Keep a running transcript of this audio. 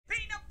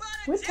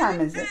What time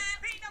is it?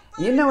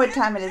 You know what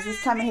time it is.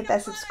 It's time to hit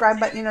that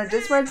subscribe button. You know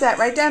just where it's at.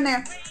 Right down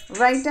there.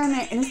 Right down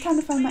there. And it's time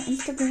to follow my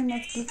Instagram.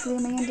 That's Geekly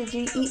Amanda.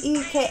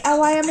 Geekly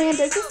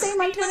Amanda. It's the same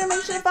on Twitter.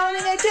 Make sure to follow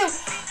me there too.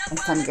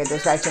 It's time to get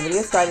this reaction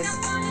video started.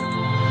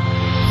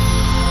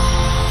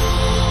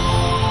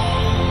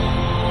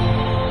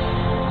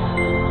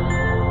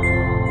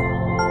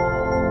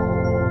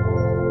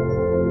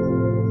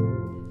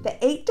 The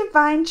 8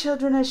 Divine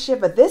Children of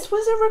Shiva. This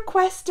was a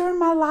request during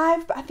my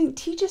live. I think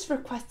T just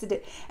requested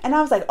it. And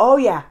I was like, oh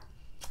yeah.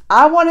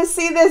 I want to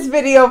see this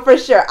video for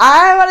sure.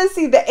 I want to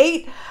see the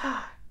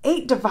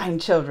eight divine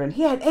children.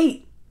 He had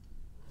 8.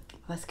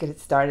 Let's get it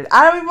started.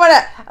 I don't even want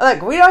to,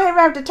 look, we don't even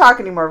have to talk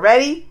anymore.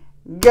 Ready?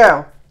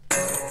 Go.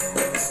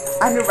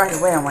 I knew right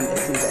away I wanted to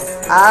see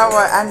this.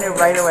 I knew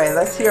right away.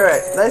 Let's hear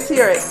it. Let's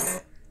hear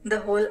it. The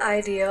whole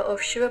idea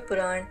of Shiva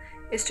Puran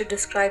is to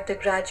describe the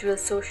gradual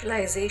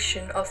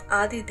socialization of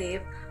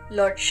Adidev,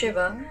 Lord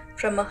Shiva,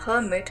 from a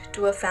hermit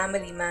to a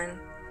family man.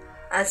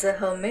 As a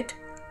hermit,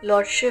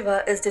 Lord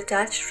Shiva is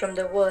detached from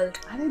the world,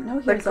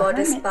 but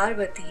Goddess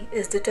Parvati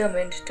is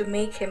determined to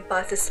make him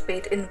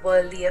participate in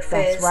worldly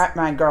affairs. That's right,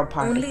 my girl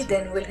Parvati. Only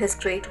then will his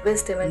great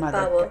wisdom and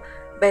power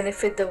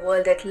benefit the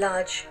world at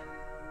large.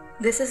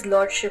 This is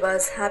Lord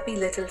Shiva's happy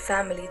little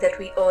family that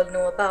we all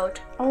know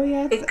about. Oh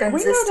yeah, it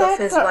consists of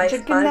his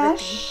wife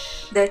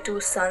Parvati, their 2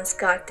 sons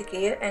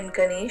Kartikeya and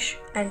Ganesh,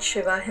 and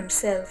Shiva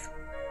himself.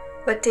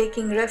 But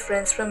taking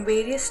reference from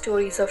various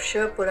stories of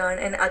Shiva Puran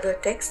and other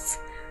texts,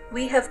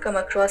 we have come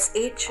across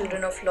 8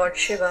 children of Lord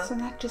Shiva. So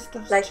not just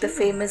those like the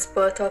famous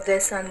birth of their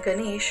son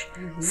Ganesh,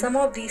 some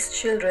of these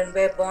children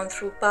were born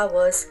through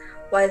powers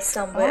while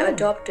some were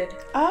adopted.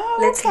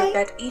 Let's look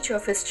at each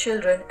of his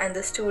children and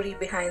the story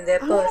behind their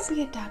birth.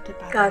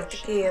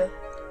 Kartikeya.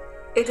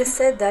 It is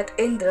said that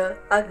Indra,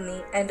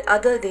 Agni and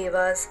other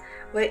devas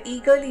were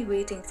eagerly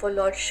waiting for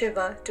Lord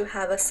Shiva to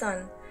have a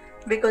son,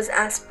 because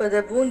as per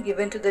the boon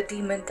given to the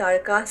demon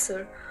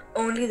Tarakasur,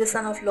 only the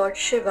son of Lord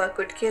Shiva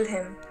could kill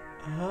him.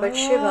 But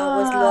Shiva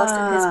was lost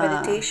in his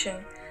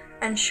meditation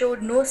and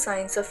showed no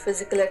signs of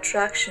physical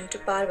attraction to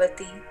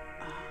Parvati.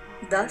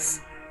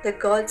 Thus, the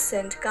gods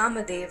sent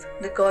Kamadev,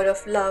 the god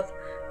of love,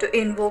 to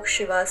invoke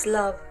Shiva's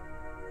love.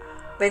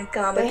 When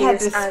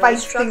Kamadev's arrow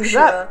struck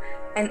Shiva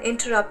and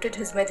interrupted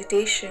his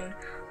meditation,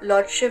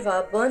 Lord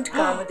Shiva burnt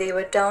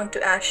Kamadeva down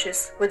to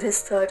ashes with his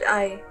 3rd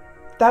eye.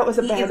 That was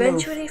a bad He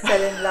eventually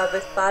fell in love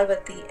with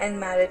Parvati and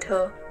married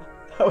her.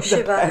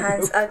 Shiva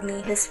hands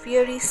Agni his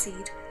fiery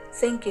seed,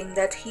 thinking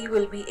that he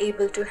will be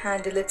able to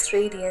handle its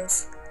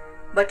radiance.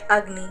 But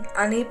Agni,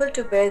 unable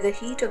to bear the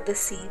heat of the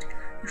seed,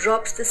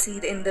 drops the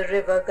seed in the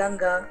river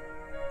Ganga.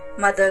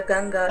 Mother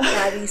Ganga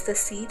carries the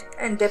seed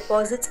and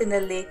deposits in a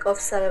lake of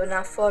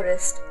Saravana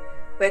forest,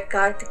 where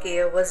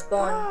Kartikeya was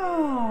born.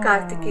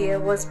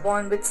 Kartikeya was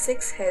born with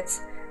 6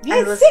 heads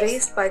and was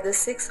raised by the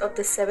 6 of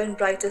the 7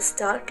 brightest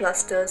star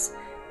clusters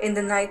in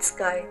the night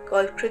sky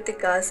called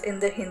Kritikas in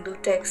the Hindu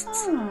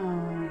texts.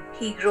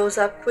 He grows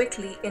up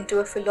quickly into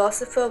a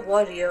philosopher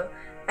warrior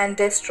and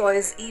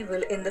destroys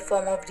evil in the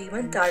form of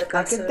demon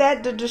Tarakasur. Look at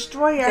that, the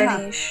destroyer.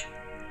 Ganesh.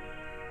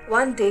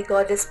 One day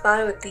Goddess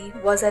Parvati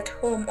was at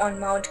home on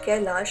Mount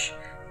Kailash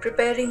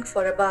preparing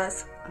for a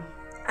bath.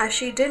 As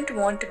she didn't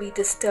want to be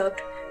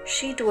disturbed,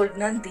 she told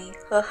Nandi,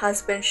 her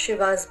husband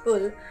Shiva's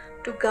bull,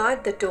 to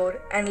guard the door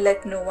and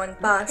let no one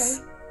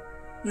pass.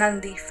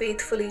 Nandi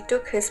faithfully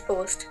took his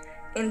post,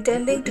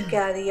 intending to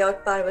carry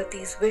out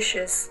Parvati's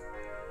wishes.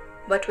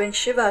 But when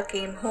Shiva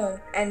came home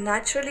and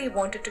naturally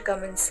wanted to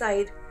come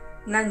inside,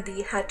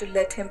 Nandi had to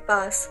let him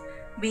pass,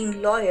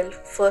 being loyal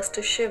first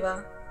to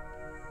Shiva.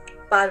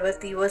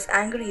 Parvati was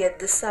angry at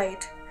this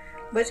sight,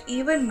 but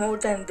even more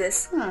than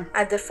this,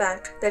 at the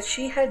fact that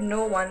she had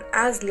no one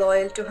as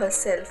loyal to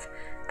herself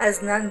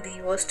as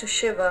Nandi was to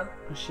Shiva.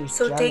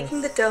 So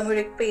taking the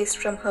turmeric paste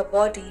from her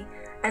body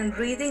and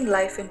breathing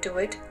life into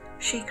it,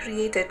 she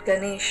created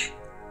Ganesh,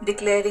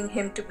 declaring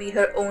him to be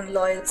her own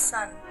loyal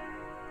son.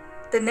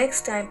 The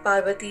next time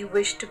Parvati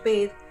wished to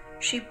bathe,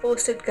 she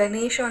posted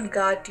Ganesh on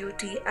guard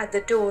duty at the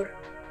door.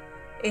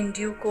 In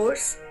due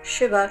course,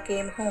 Shiva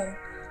came home,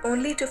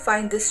 only to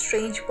find this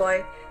strange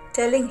boy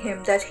telling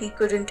him that he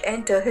couldn't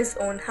enter his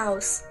own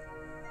house.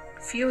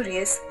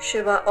 Furious,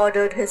 Shiva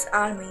ordered his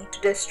army to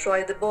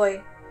destroy the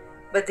boy,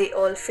 but they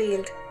all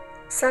failed.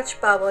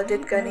 Such power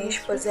did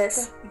Ganesh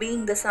possess,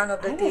 being the son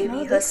of the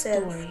Devi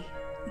herself.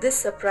 This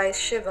surprised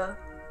Shiva.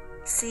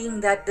 Seeing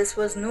that this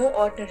was no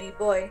ordinary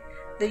boy,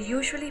 the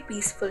usually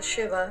peaceful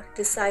Shiva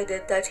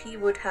decided that he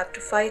would have to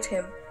fight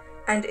him,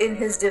 and in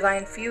his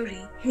divine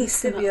fury, he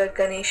severed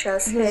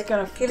Ganesha's head,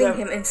 killing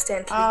him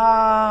instantly.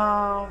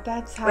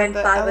 When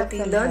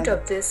Parvati learnt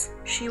of this,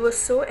 she was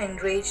so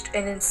enraged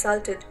and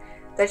insulted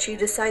that she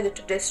decided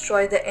to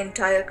destroy the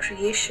entire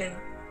creation.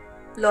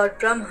 Lord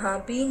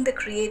Brahma, being the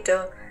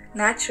creator,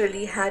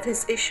 naturally had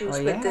his issues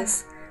with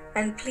this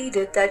and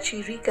pleaded that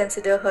she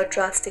reconsider her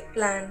drastic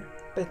plan.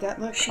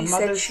 She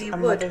said she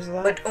would,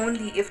 but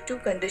only if 2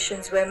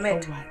 conditions were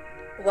met.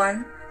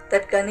 1,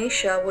 that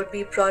Ganesha would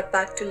be brought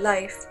back to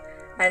life,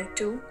 and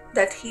 2,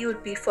 that he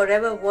would be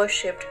forever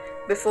worshipped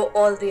before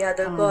all the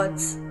other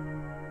gods.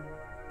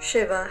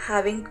 Shiva,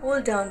 having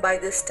cooled down by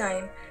this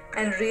time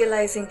and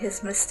realizing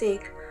his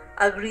mistake,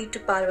 agreed to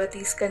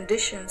Parvati's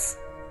conditions.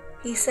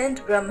 He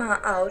sent Brahma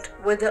out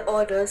with the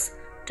orders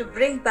to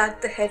bring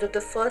back the head of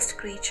the first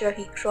creature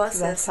he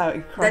crosses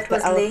that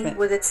was laying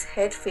with its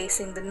head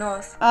facing the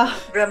north.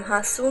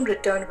 Brahma soon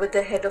returned with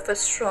the head of a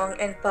strong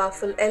and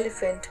powerful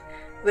elephant,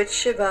 which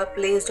Shiva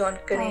placed on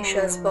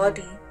Ganesha's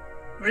body.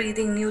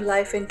 Breathing new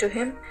life into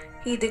him,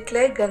 he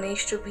declared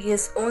Ganesh to be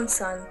his own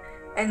son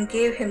and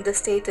gave him the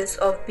status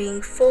of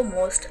being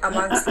foremost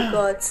amongst the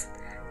gods,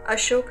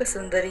 Ashoka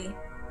Sundari.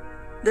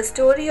 The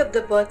story of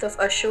the birth of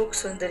Ashok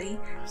Sundari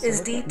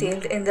is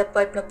detailed in the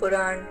Padma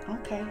Puran.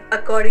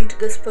 According to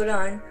this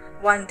Puran,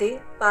 one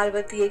day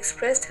Parvati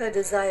expressed her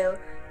desire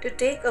to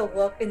take a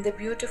walk in the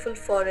beautiful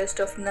forest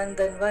of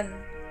Nandanvan.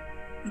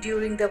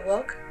 During the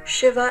walk,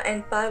 Shiva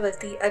and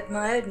Parvati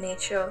admired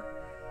nature,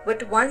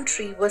 but one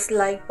tree was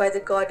liked by the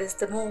goddess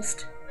the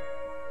most.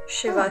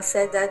 Shiva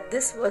said that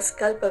this was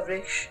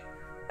Kalpavriksha,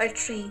 a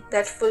tree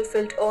that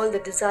fulfilled all the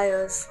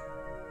desires.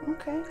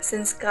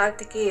 Since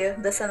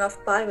Kartikeya, the son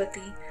of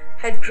Parvati,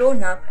 had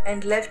grown up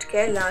and left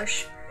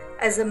Kailash,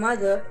 as a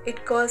mother,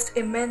 it caused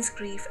immense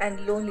grief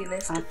and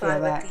loneliness to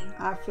Parvati.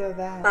 I feel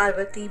that.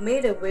 Parvati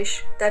made a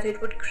wish that it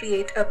would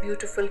create a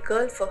beautiful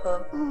girl for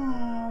her.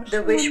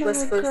 The wish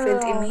was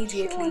fulfilled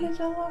immediately.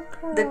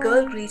 The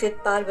girl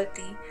greeted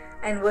Parvati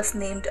and was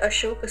named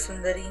Ashoka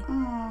Sundari.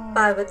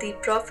 Parvati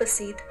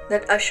prophesied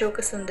that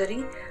Ashoka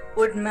Sundari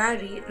would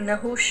marry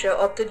Nahusha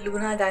of the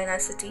Luna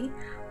dynasty,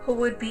 who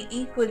would be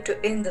equal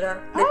to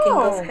Indra, the king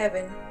of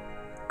heaven.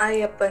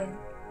 Ayyappan.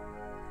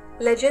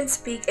 Legends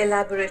speak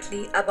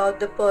elaborately about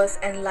the birth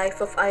and life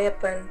of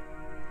Ayyappan.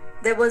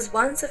 There was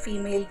once a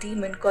female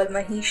demon called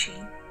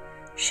Mahishi.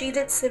 She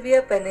did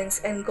severe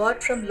penance and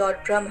got from Lord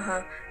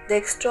Brahma the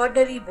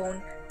extraordinary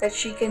boon that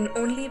she can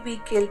only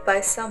be killed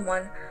by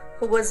someone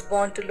who was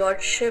born to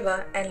Lord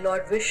Shiva and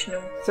Lord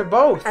Vishnu. So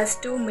both. As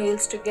two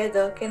males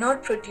together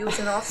cannot produce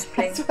an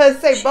offspring, she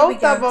both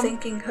began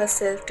thinking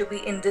herself to be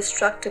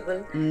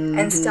indestructible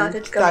and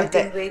started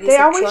committing various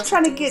They're always atrocities.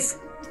 trying to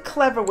get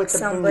clever with the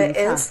Somewhere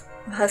else,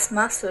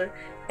 Bhasmasur,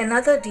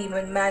 another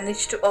demon,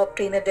 managed to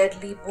obtain a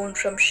deadly boon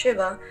from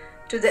Shiva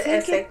to the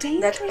effect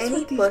that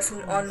any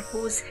person on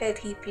whose head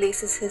he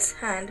places his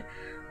hand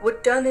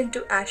would turn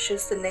into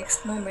ashes the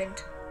next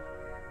moment.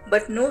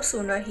 But no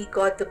sooner he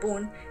got the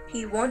boon,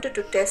 he wanted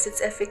to test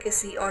its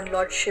efficacy on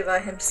Lord Shiva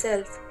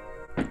himself.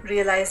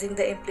 Realizing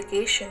the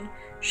implication,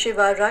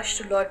 Shiva rushed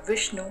to Lord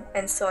Vishnu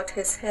and sought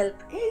his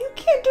help.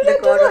 The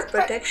god of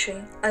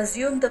protection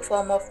assumed the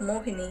form of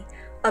Mohini,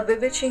 a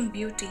bewitching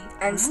beauty,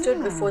 and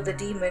stood before the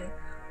demon,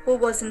 who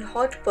was in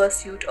hot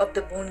pursuit of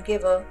the boon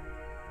giver.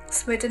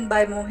 Smitten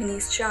by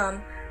Mohini's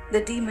charm,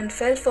 the demon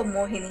fell for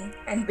Mohini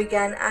and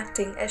began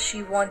acting as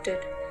she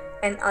wanted,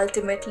 and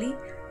ultimately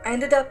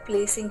ended up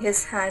placing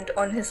his hand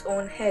on his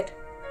own head.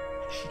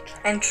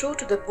 And true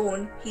to the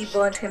boon, he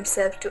burnt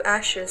himself to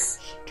ashes.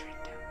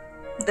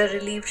 The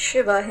relieved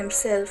Shiva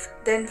himself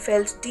then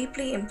felt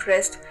deeply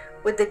impressed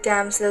with the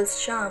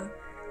damsel's charm,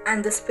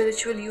 and the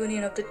spiritual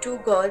union of the two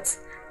gods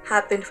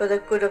happened for the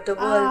good of the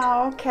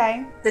world.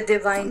 The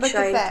divine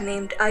child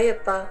named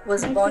Ayyappa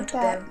was born to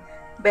them,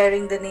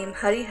 bearing the name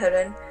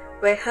Hariharan,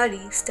 where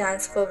Hari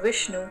stands for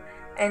Vishnu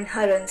and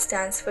Haran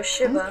stands for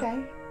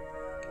Shiva.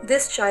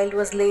 This child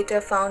was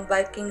later found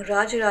by King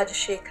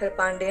Rajarajashekhar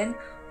Pandyan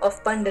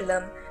of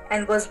Pandalam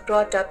and was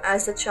brought up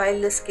as the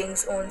childless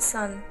king's own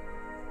son.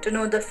 To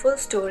know the full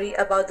story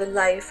about the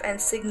life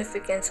and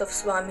significance of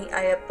Swami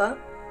Ayyappa,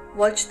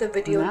 watch the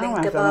video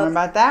linked above.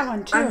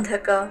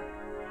 Andhaka.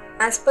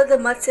 As per the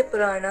Matsya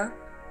Purana,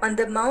 on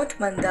the Mount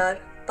Mandar,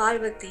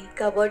 Parvati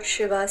covered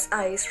Shiva's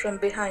eyes from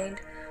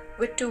behind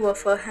with two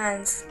of her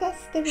hands.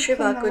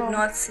 Shiva could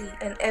not see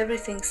and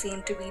everything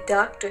seemed to be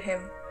dark to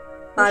him.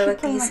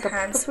 Parvati's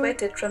hands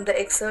sweated from the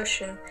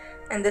exertion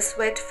and the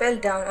sweat fell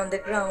down on the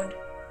ground.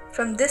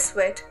 From this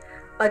sweat,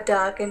 a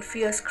dark and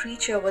fierce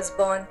creature was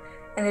born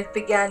and it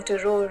began to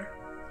roar.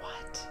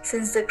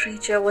 Since the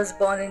creature was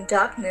born in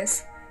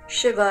darkness,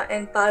 Shiva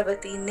and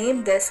Parvati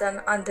named their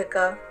son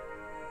Andhaka.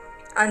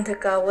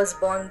 Andhaka was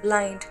born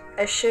blind,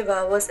 as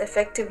Shiva was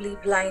effectively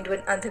blind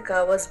when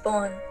Andhaka was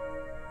born.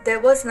 There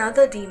was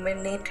another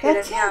demon named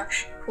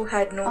Hiranyaksh who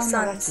had no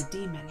sons.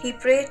 He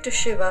prayed to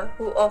Shiva,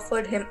 who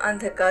offered him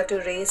Andhaka to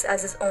raise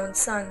as his own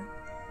son.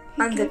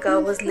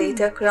 Andhaka was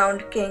later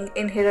crowned king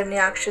in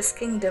Hiranyaksh's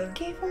kingdom.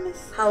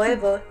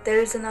 However, there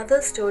is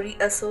another story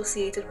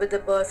associated with the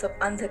birth of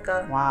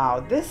Andhaka.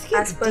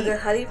 As per the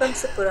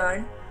Harivamsa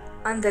Puran,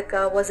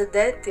 Andhaka was a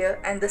Daitya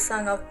and the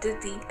son of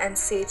Diti and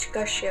sage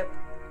Kashyap.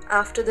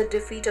 After the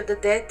defeat of the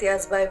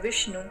Daityas by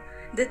Vishnu,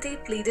 Diti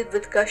pleaded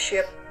with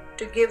Kashyap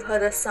to give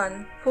her a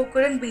son who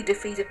couldn't be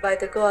defeated by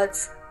the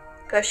gods.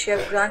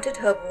 Kashyap granted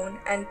her boon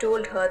and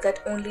told her that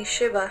only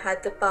Shiva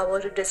had the power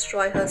to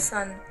destroy her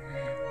son,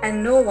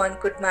 and no one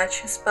could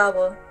match his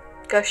power.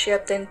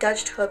 Kashyap then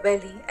touched her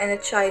belly and a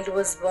child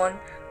was born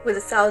with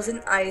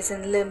 1,000 eyes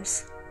and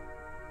limbs.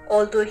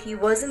 Although he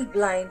wasn't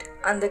blind,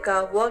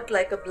 Andhaka walked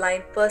like a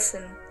blind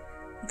person.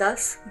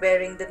 thus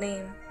bearing the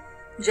name.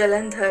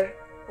 Jalandhar.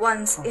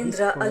 Once Oh, he's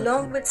Indra, cool along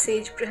looking. with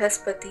sage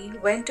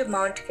Brihaspati, went to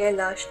Mount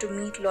Kailash to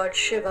meet Lord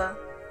Shiva.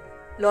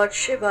 Lord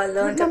Shiva What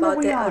learnt number about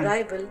we their on?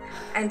 arrival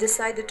and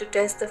decided to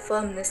test the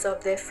firmness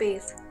of their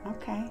faith.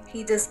 Okay.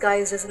 He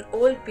disguised as an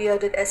old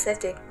bearded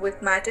ascetic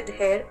with matted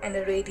hair and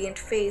a radiant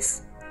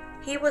face.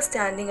 He was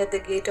standing at the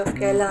gate of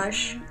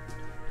Kailash.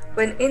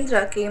 When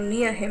Indra came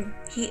near him,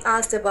 he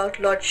asked about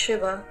Lord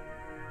Shiva,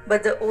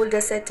 but the old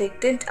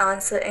ascetic didn't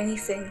answer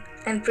anything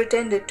and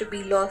pretended to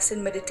be lost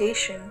in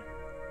meditation.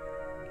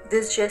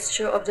 This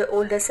gesture of the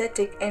old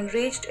ascetic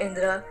enraged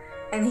Indra,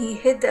 and he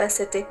hit the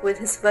ascetic with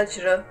his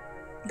vajra.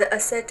 The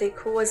ascetic,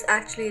 who was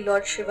actually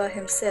Lord Shiva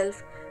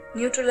himself,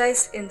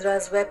 neutralized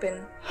Indra's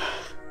weapon.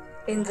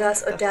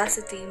 Indra's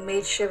audacity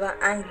made Shiva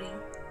angry.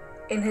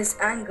 In his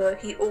anger,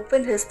 he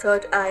opened his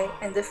third eye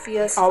and the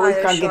fierce Always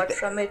fire gonna get shot the.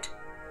 from it.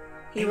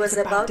 He He was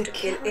about about to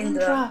kill kill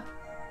Indra.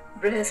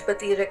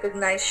 Brihaspati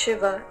recognized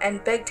Shiva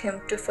and begged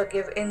him to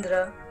forgive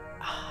Indra.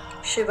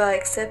 Shiva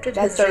accepted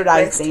That his third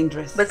eye is request,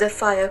 dangerous. but the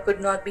fire could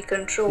not be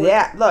controlled.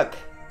 Yeah, look.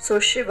 So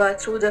Shiva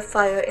threw the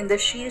fire in the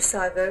Shir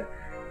Sagar,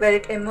 where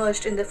it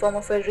emerged in the form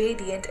of a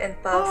radiant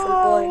and powerful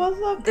boy. Well,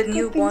 look, The good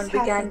newborn things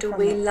began happen to from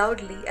wail it.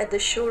 loudly at the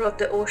shore of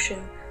the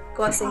ocean,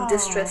 causing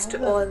distress to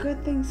Look, all.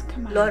 good things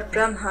come out. Lord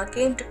Brahma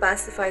came to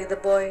pacify the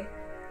boy.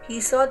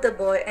 He saw the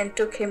boy and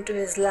took him to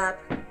his lap.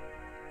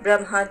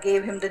 Brahma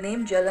gave him the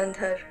name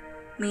Jalandhar,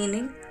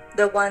 meaning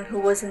the one who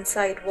was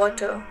inside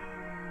water.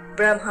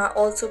 Brahma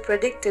also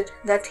predicted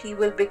that he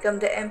will become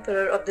the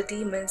emperor of the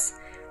demons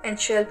and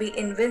shall be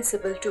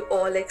invincible to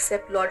all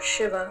except Lord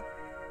Shiva,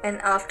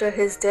 and after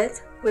his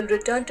death will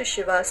return to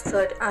Shiva's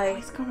third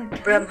eye.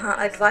 Brahma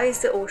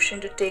advised the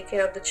ocean to take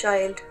care of the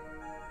child.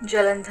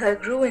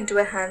 Jalandhar grew into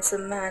a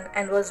handsome man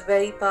and was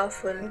very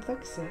powerful.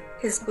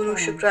 His guru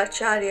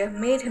Shukracharya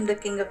made him the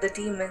king of the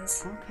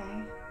demons.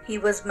 He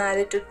was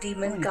married to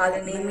demon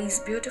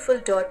Kalanemi's beautiful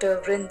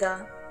daughter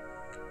Vrinda.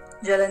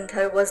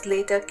 Jalandhar was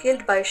later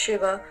killed by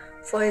Shiva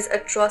for his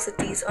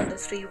atrocities on the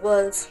three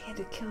worlds.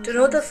 To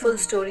know the full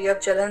story of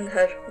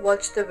Jalandhar,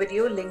 watch the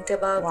video linked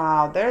above.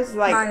 Wow, there's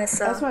like Manasa.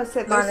 That's what I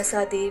said.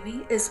 Manasa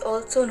Devi is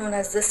also known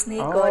as the snake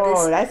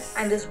goddess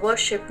and is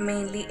worshipped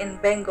mainly in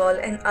Bengal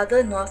and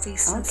other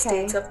northeastern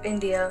states of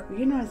India.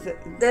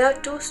 There are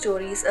two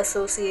stories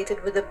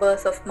associated with the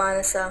birth of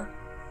Manasa.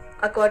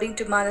 According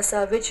to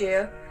Manasa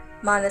Vijaya,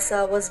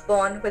 Manasa was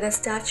born when a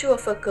statue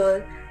of a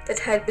girl that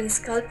had been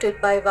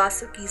sculpted by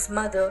Vasuki's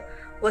mother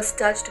was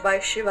touched by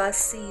Shiva's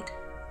seed.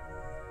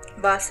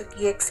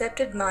 Vasuki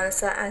accepted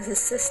Manasa as his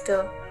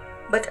sister,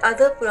 but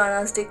other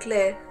Puranas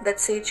declare that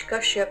sage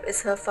Kashyap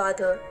is her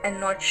father and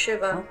not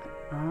Shiva.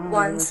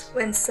 Once,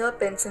 when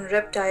serpents and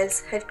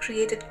reptiles had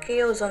created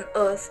chaos on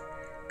earth,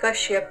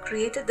 Kashyap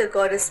created the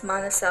goddess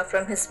Manasa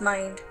from his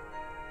mind.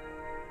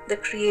 The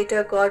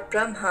creator god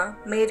Brahma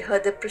made her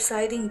the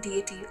presiding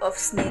deity of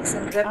snakes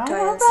and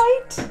reptiles.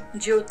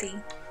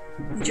 Jyoti.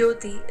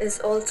 Jyoti is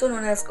also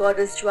known as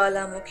goddess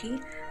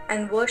Jwalamukhi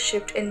and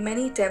worshipped in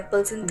many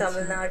temples in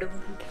Tamil Nadu.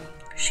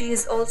 She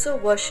is also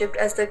worshipped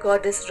as the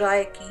goddess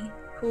Rayaki,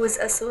 who is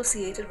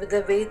associated with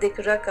the Vedic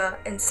Raka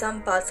in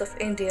some parts of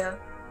India.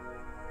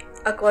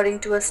 According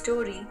to a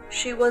story,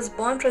 she was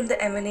born from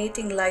the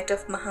emanating light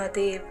of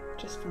Mahadev.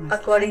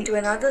 According to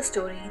another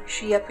story,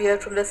 she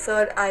appeared from the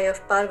third eye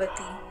of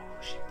Parvati.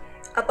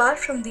 Apart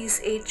from these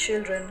 8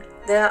 children,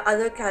 there are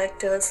other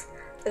characters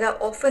that are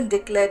often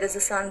declared as the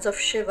sons of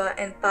Shiva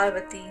and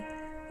Parvati,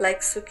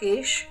 like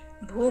Sukesh,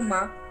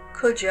 Bhuma,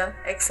 Kuja,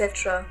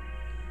 etc.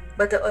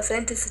 But the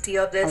authenticity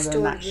of their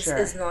stories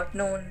is not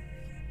known.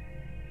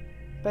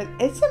 But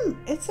it's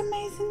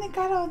amazing they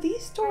got all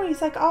these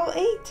stories, like all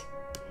 8.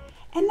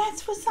 And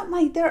that's what something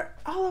like they're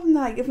all of them,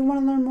 like if you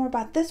want to learn more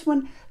about this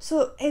one,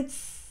 so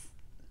it's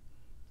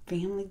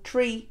family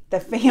tree, the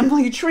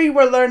family tree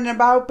we're learning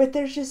about, but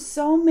there's just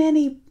so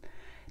many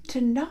to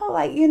know,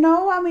 like, we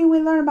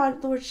learn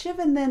about Lord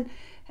Shiva, and then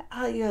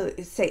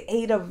say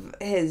 8 of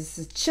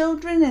his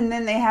children, and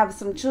then they have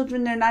some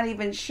children they're not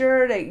even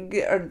sure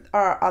they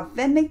are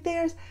authentic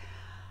theirs.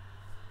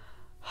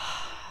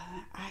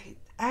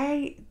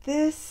 I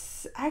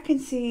can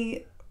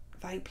see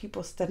like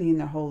people studying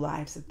their whole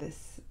lives of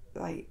this,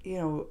 like,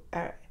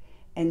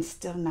 and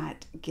still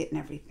not getting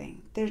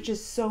everything. There's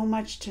just so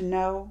much to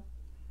know,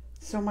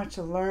 so much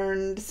to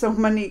learn, so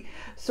many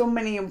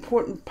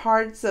important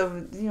parts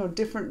of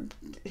different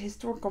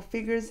historical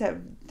figures have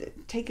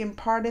taken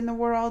part in the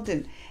world,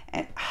 and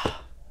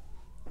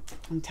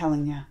I'm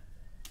telling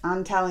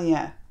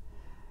you,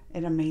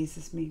 it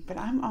amazes me. But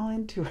I'm all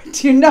into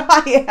it.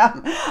 I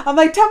am. I'm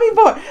like, tell me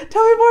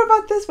more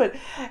about this one,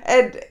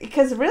 and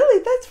because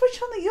really that's what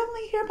you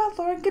only hear about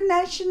Lord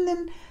Ganesh, and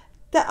then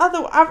the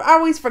other, I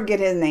always forget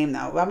his name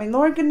though.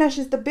 Lord Ganesh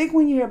is the big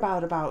one you hear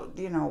about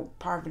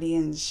Parvati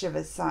and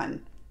Shiva's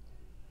son.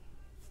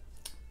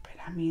 But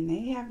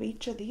they have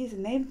each of these,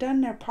 and they've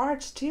done their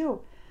parts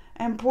too,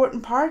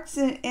 important parts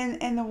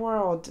in the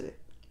world.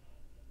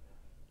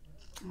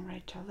 All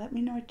right, y'all, let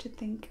me know what you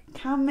think.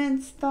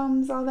 Comments,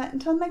 thumbs, all that.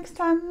 Until next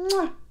time.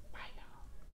 Mwah.